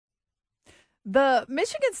The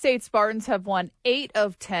Michigan State Spartans have won 8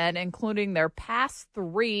 of 10, including their past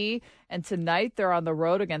 3. And tonight they're on the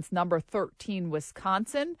road against number 13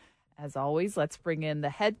 Wisconsin. As always, let's bring in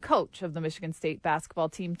the head coach of the Michigan State basketball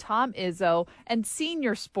team, Tom Izzo, and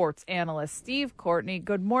senior sports analyst Steve Courtney.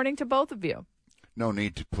 Good morning to both of you. No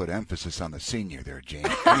need to put emphasis on the senior there, Jane.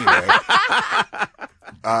 Anyway,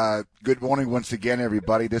 good morning once again,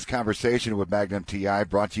 everybody. This conversation with Magnum TI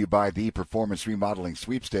brought to you by the Performance Remodeling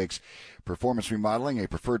Sweepstakes. Performance Remodeling, a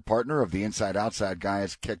preferred partner of the Inside Outside Guy,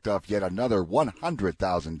 has kicked off yet another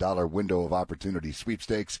 $100,000 window of opportunity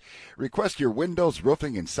sweepstakes. Request your windows,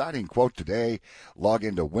 roofing, and siding quote today. Log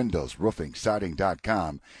into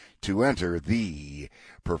windowsroofingsiding.com to enter the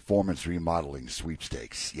Performance Remodeling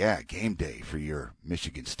Sweepstakes. Yeah, game day for your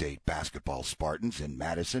Michigan State basketball Spartans in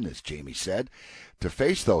Madison, as Jamie said, to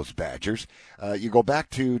face those Badgers. You go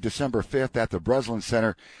back to December 5th at the Breslin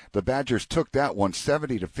Center. The Badgers took that one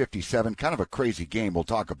 70-57. Kind of a crazy game. We'll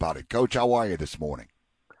talk about it. Coach, how are you this morning?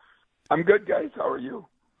 I'm good, guys. How are you?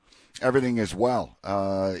 Everything is well.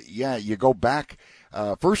 You go back.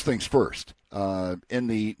 First things first, in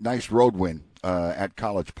the nice road win at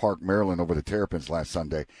College Park, Maryland, over the Terrapins last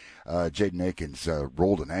Sunday, Jaden Akins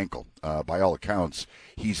rolled an ankle. By all accounts,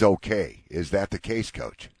 he's okay. Is that the case,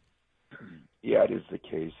 Coach? Yeah, it is the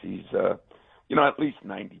case. He's, at least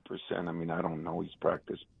 90%. I mean, I don't know. He's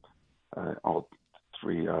practiced all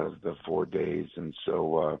 3 out of the 4 days, and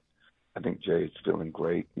so I think Jay's feeling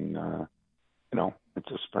great. And it's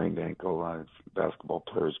a sprained ankle. Basketball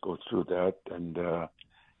players go through that, and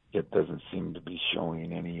it doesn't seem to be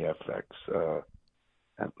showing any effects,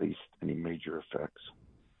 at least any major effects.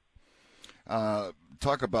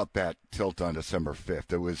 Talk about that tilt on December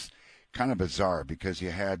 5th. It was kind of bizarre because you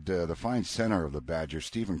had the fine center of the Badgers,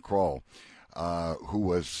 Stephen Kroll, who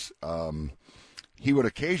was he would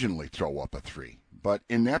occasionally throw up a 3. But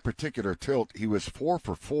in that particular tilt, he was 4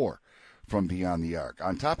 for 4 from beyond the arc.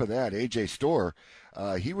 On top of that, A.J. Storr,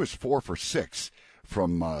 he was 4 for 6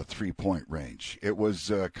 from three-point range. It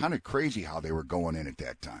was kind of crazy how they were going in at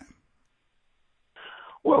that time.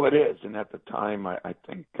 Well, it is. And at the time, I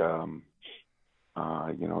think, their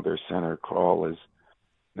center, Kroll, has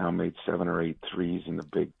now made 7 or 8 threes in the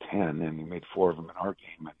Big Ten, and he made 4 of them in our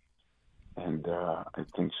game. And I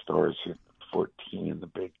think Storr's hit 14 in the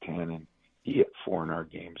Big Ten, and he hit 4 in our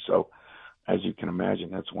game. So, as you can imagine,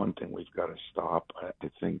 that's one thing we've got to stop. I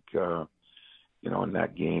think, in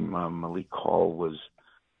that game, Malik Hall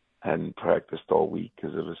hadn't practiced all week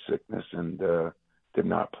because of a sickness and did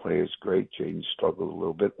not play as great. Jaden struggled a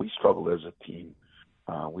little bit. We struggled as a team.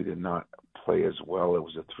 We did not play as well. It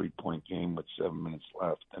was a 3-point game with 7 minutes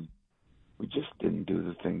left, and we just didn't do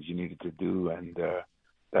the things you needed to do. And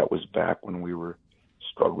that was back when we were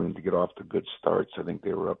struggling to get off to good starts. I think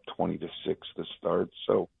they were up 20-6 to start.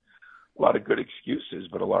 So a lot of good excuses,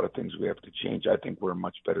 but a lot of things we have to change. I think we're a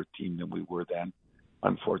much better team than we were then.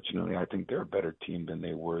 Unfortunately, I think they're a better team than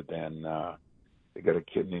they were then. They got a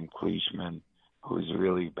kid named Cleishman who's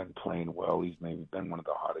really been playing well. He's maybe been one of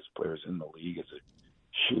the hottest players in the league as a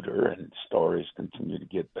shooter, and Stories continue to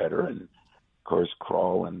get better. And, of course,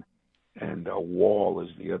 Kroll and Wall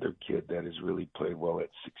is the other kid that has really played well at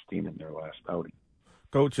 16 in their last outing.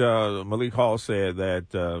 Coach, Malik Hall said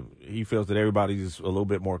that he feels that everybody's a little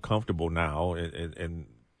bit more comfortable now and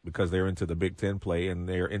because they're into the Big Ten play and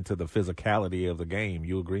they're into the physicality of the game.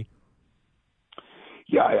 You agree?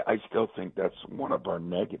 Yeah, I still think that's one of our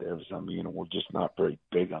negatives. I mean, we're just not very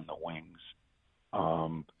big on the wings.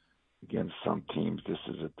 Against some teams, this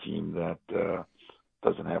is a team that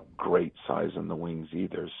doesn't have great size on the wings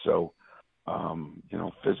either. So,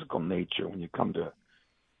 physical nature, when you come to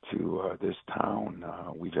this town,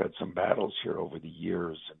 we've had some battles here over the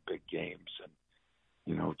years and big games and,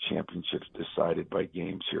 championships decided by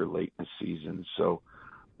games here late in the season. So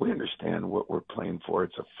we understand what we're playing for.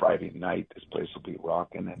 It's a Friday night. This place will be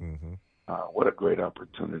rocking. And what a great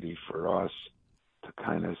opportunity for us to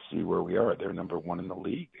kind of see where we are. They're number 1 in the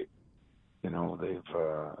league. They've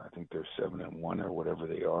I think they're 7-1 or whatever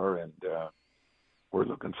they are. And we're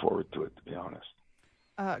looking forward to it, to be honest.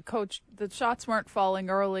 Coach, the shots weren't falling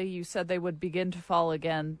early. You said they would begin to fall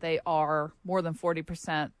again. They are more than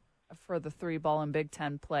 40% for the 3-ball in Big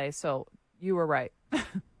Ten play. So you were right.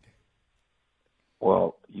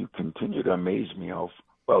 Well, you continue to amaze me how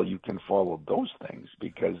well you can follow those things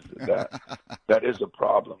because that is a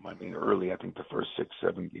problem. I mean, early, I think the first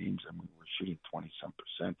 6-7 games, we're shooting 20-some%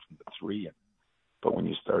 from the 3. But when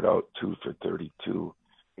you start out 2 for 32,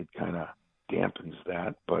 it kind of dampens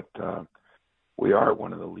that. But we are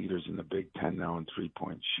one of the leaders in the Big Ten now in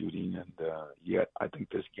 3-point shooting, and yet I think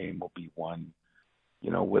this game will be won,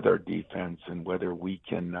 with our defense and whether we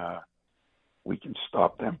can we can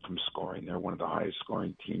stop them from scoring. They're one of the highest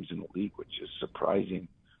scoring teams in the league, which is surprising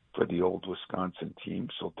for the old Wisconsin team.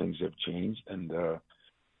 So things have changed, and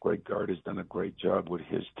Greg Gard has done a great job with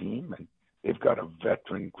his team, and they've got a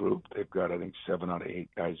veteran group. They've got, I think, 7 out of 8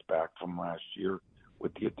 guys back from last year,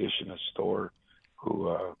 with the addition of Storr,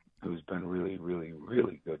 who's been really, really,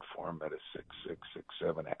 really good for him at a 6'6",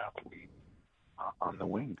 6'7" athlete on the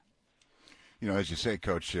wing. You know, as you say,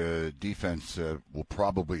 Coach, defense will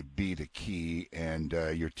probably be the key, and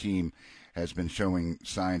your team has been showing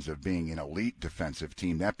signs of being an elite defensive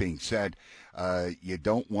team. That being said, you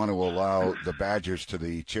don't want to allow the Badgers to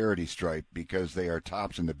the charity stripe because they are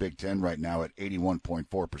tops in the Big Ten right now at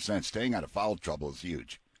 81.4%. Staying out of foul trouble is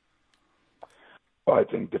huge. Well, I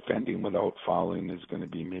think defending without fouling is going to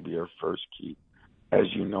be maybe our first key. As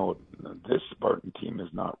you know, this Spartan team has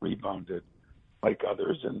not rebounded like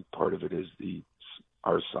others, and part of it is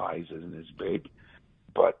our size isn't as big.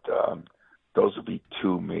 But those will be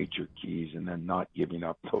 2 major keys, and then not giving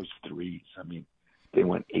up those threes. I mean, they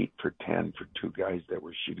went 8 for 10 for 2 guys that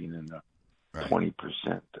were shooting in the 20%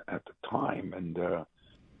 at the time,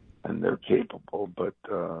 and they're capable, but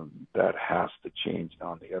that has to change.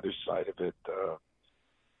 On the other side of it,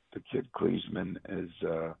 the kid Kliesman is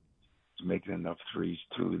making enough threes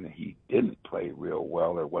too, and he didn't play real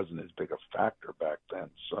well. It wasn't as big a factor back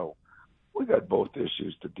then. So we got both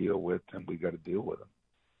issues to deal with, and we got to deal with them.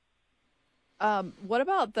 What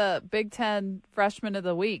about the Big Ten Freshman of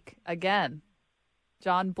the Week again?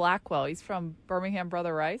 John Blackwell. He's from Birmingham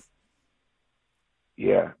Brother Rice.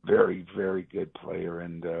 Yeah, very, very good player,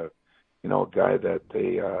 and a guy that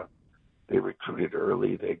they recruited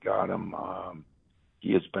early. They got him.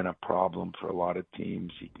 He has been a problem for a lot of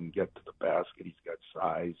teams. He can get to the basket. He's got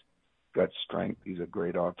size, got strength. He's a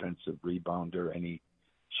great offensive rebounder, and he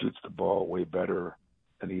shoots the ball way better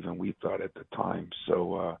than even we thought at the time.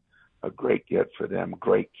 So a great get for them,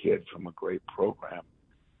 great kid from a great program.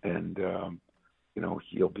 And,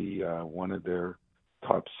 he'll be one of their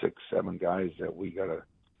top 6, 7 guys that we gotta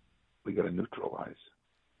neutralize.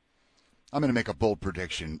 I'm going to make a bold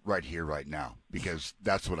prediction right here, right now, because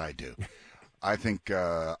that's what I do. I think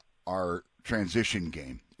our transition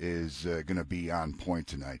game is going to be on point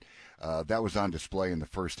tonight. That was on display in the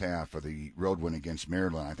first half of the road win against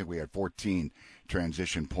Maryland. I think we had 14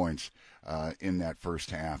 transition points in that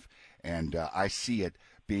first half, and I see it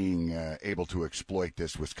being able to exploit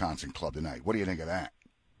this Wisconsin club tonight. What do you think of that?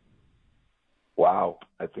 Wow,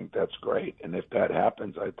 I think that's great. And if that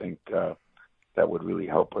happens, I think that would really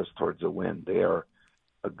help us towards a win. They are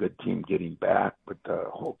a good team getting back, but the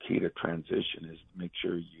whole key to transition is to make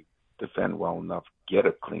sure you defend well enough, get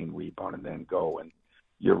a clean rebound, and then go. And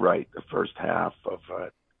you're right, the first half of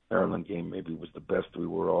Maryland game maybe was the best we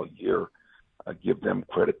were all year. Give them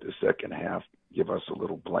credit the second half, give us a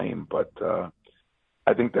little blame, but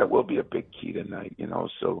I think that will be a big key tonight,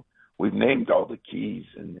 So we've named all the keys,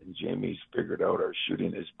 and Jamie's figured out our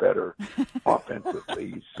shooting is better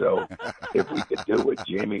offensively. So if we could do what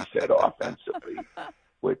Jamie said offensively,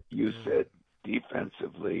 what you said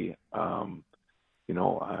defensively,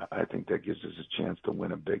 I think that gives us a chance to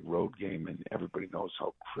win a big road game, and everybody knows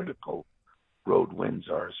how critical road wins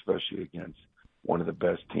are, especially against one of the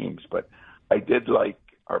best teams. But I did like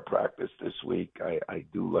our practice this week. I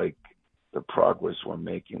do like the progress we're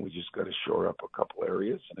making. We just got to shore up a couple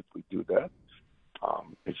areas, and if we do that,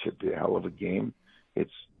 it should be a hell of a game.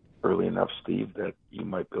 It's early enough, Steve, that you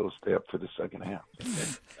might be able to stay up for the second half.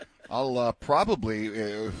 I'll probably,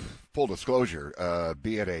 full disclosure,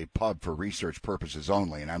 be at a pub for research purposes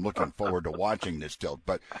only, and I'm looking forward to watching this tilt.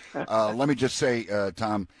 But let me just say,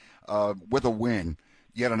 Tom, with a win,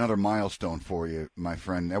 yet another milestone for you, my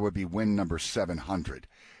friend. That would be win number 700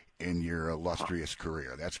 in your illustrious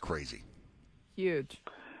career. That's crazy. Huge.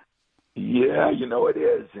 Yeah, it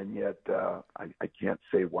is, and yet I can't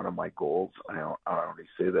say one of my goals. I only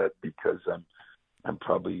say that because I'm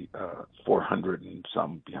probably 400 and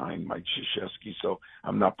some behind Mike Krzyzewski, so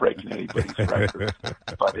I'm not breaking anybody's record.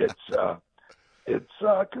 But it's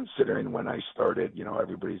considering when I started,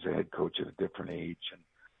 everybody's a head coach at a different age,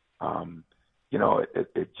 and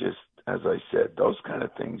it just, as I said, those kind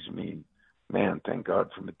of things mean, man, thank God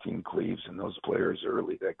for Mateen Cleaves and those players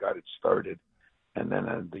early that got it started. And then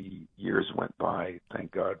as the years went by,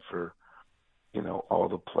 thank God for, all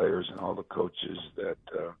the players and all the coaches that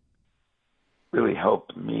really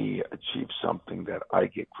helped me achieve something that I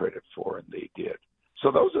get credit for, and they did.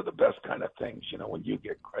 So those are the best kind of things, when you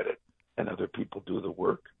get credit and other people do the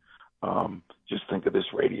work. Just think of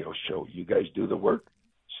this radio show. You guys do the work.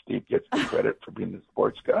 Steve gets the credit for being the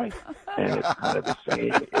sports guy, and it's kind of the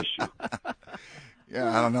same issue.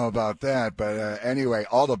 Yeah, I don't know about that. But anyway,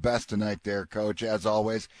 all the best tonight there, Coach. As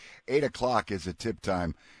always, 8 o'clock is a tip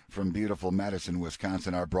time from beautiful Madison,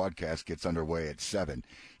 Wisconsin. Our broadcast gets underway at 7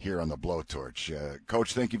 here on the Blowtorch.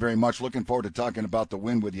 Coach, thank you very much. Looking forward to talking about the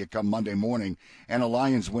win with you come Monday morning and a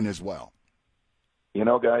Lions win as well. You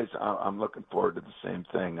know, guys, I'm looking forward to the same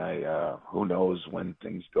thing. Who knows when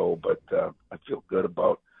things go, but I feel good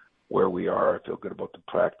about where we are. I feel good about the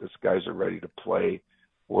practice. Guys are ready to play.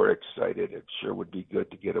 We're excited. It sure would be good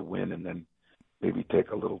to get a win and then maybe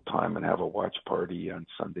take a little time and have a watch party on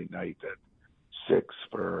Sunday night at 6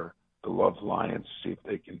 for the Love Lions, see if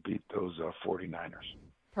they can beat those 49ers.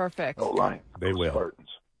 Perfect. No Lions. They will. Spartans.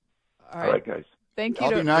 All right, guys. Thank you.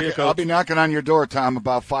 I'll be knocking on your door, Tom,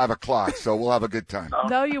 about 5 o'clock, so we'll have a good time.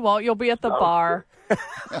 No, you won't. You'll be at the bar.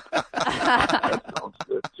 That sounds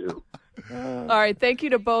good, too. All right. Thank you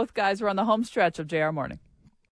to both guys. We're on the home stretch of JR Morning.